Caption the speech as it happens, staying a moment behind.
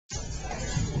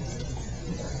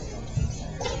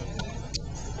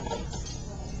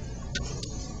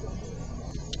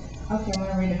Okay, I'm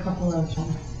going to read a couple of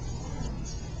them.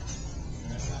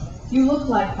 You look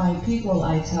like my people,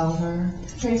 I tell her,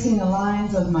 tracing the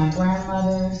lines of my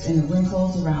grandmother's and the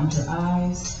wrinkles around her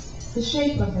eyes, the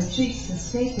shape of her cheeks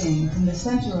escaping from the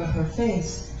center of her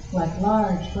face like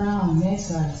large brown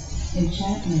mesas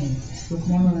enchant me with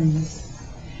memories.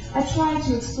 I try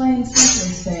to explain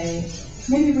simply, say,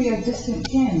 maybe we are distant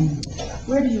kin.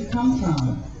 Where do you come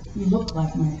from? You look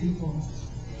like my people.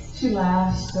 She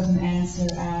laughs, doesn't answer,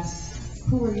 asks,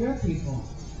 who are your people?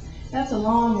 That's a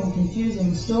long and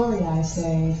confusing story, I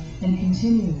say, and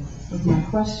continue with my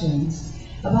questions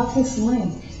about this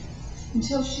link,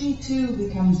 until she too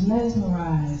becomes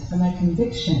mesmerized by my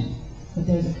conviction that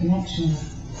there's a connection.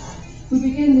 We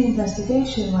begin the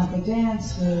investigation like a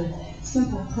dance with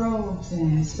simple probes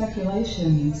and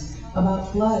speculations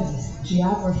about blood,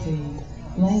 geography,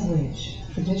 language,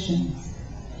 tradition.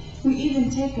 We even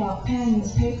take out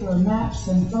pens, paper, maps,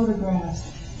 and photographs,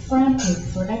 frantic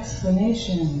for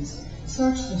explanations,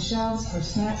 search the shelves for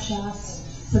snapshots,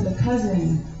 for the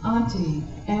cousin, auntie,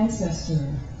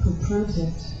 ancestor who proves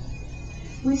it.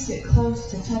 We sit close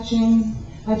to touching.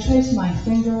 I trace my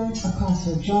finger across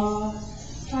her jaw,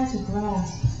 try to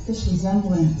grasp this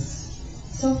resemblance,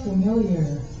 so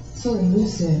familiar, so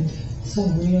elusive, so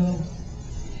real.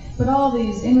 But all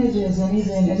these images and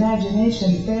even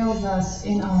imagination fails us.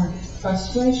 In our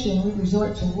frustration, we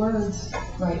resort to words,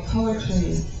 write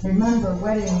poetry, remember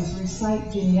weddings,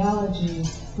 recite genealogy,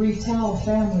 retell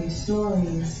family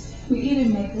stories. We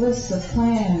even make lists of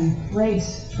clan,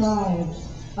 race, tribe,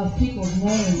 of people's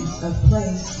names, of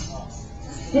place.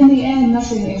 In the end,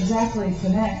 nothing exactly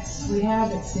connects. We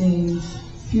have, it seems,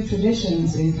 few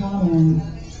traditions in common,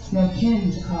 no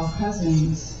kin to call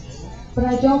cousins. But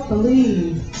I don't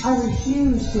believe, I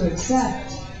refuse to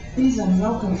accept these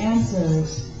unwelcome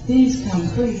answers, these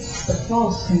concrete but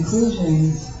false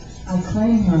conclusions. I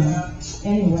claim her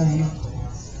anyway.